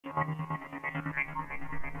Where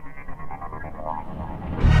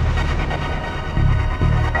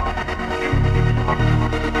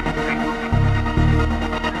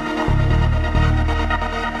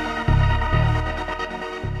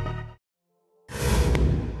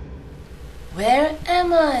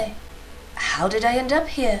am I? How did I end up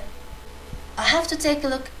here? I have to take a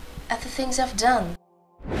look at the things I've done.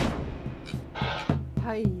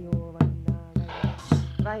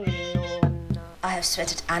 I have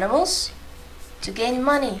sweated animals to gain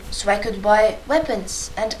money so I could buy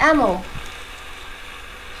weapons and ammo.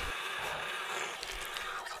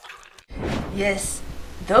 Yes,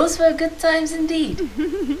 those were good times indeed.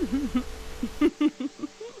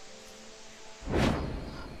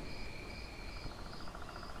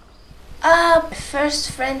 My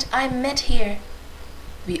first friend I met here.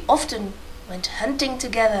 We often went hunting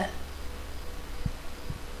together.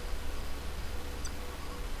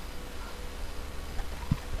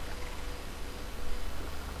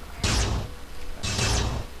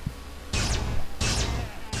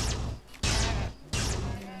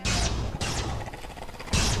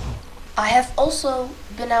 I have also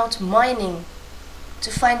been out mining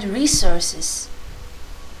to find resources.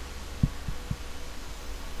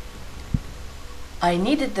 I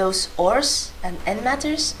needed those ores and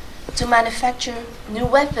matters to manufacture new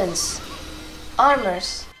weapons,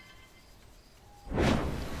 armors.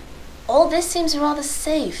 All this seems rather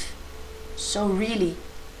safe. So really,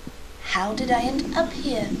 how did I end up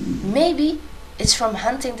here? Maybe it's from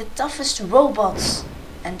hunting the toughest robots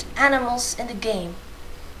and animals in the game.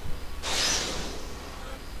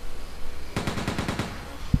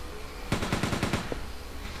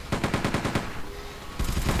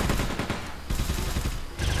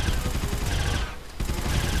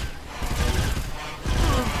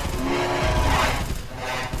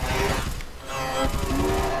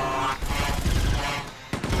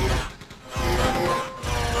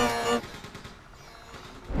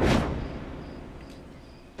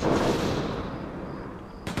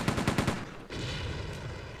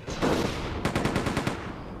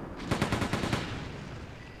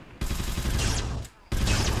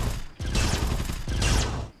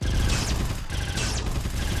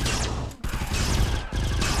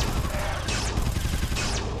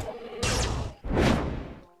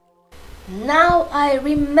 Now I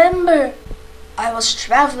remember. I was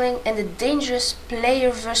traveling in the dangerous player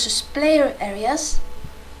versus player areas,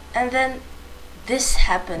 and then this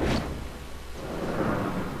happened.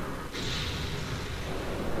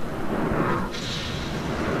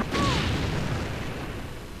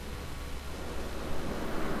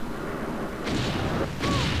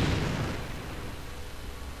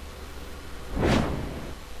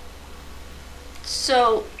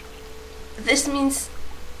 So, this means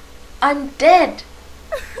I'm dead.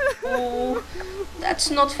 Oh, that's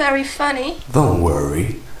not very funny. Don't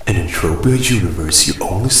worry, in Entropia Universe you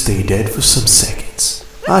only stay dead for some seconds.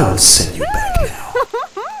 I will send you back.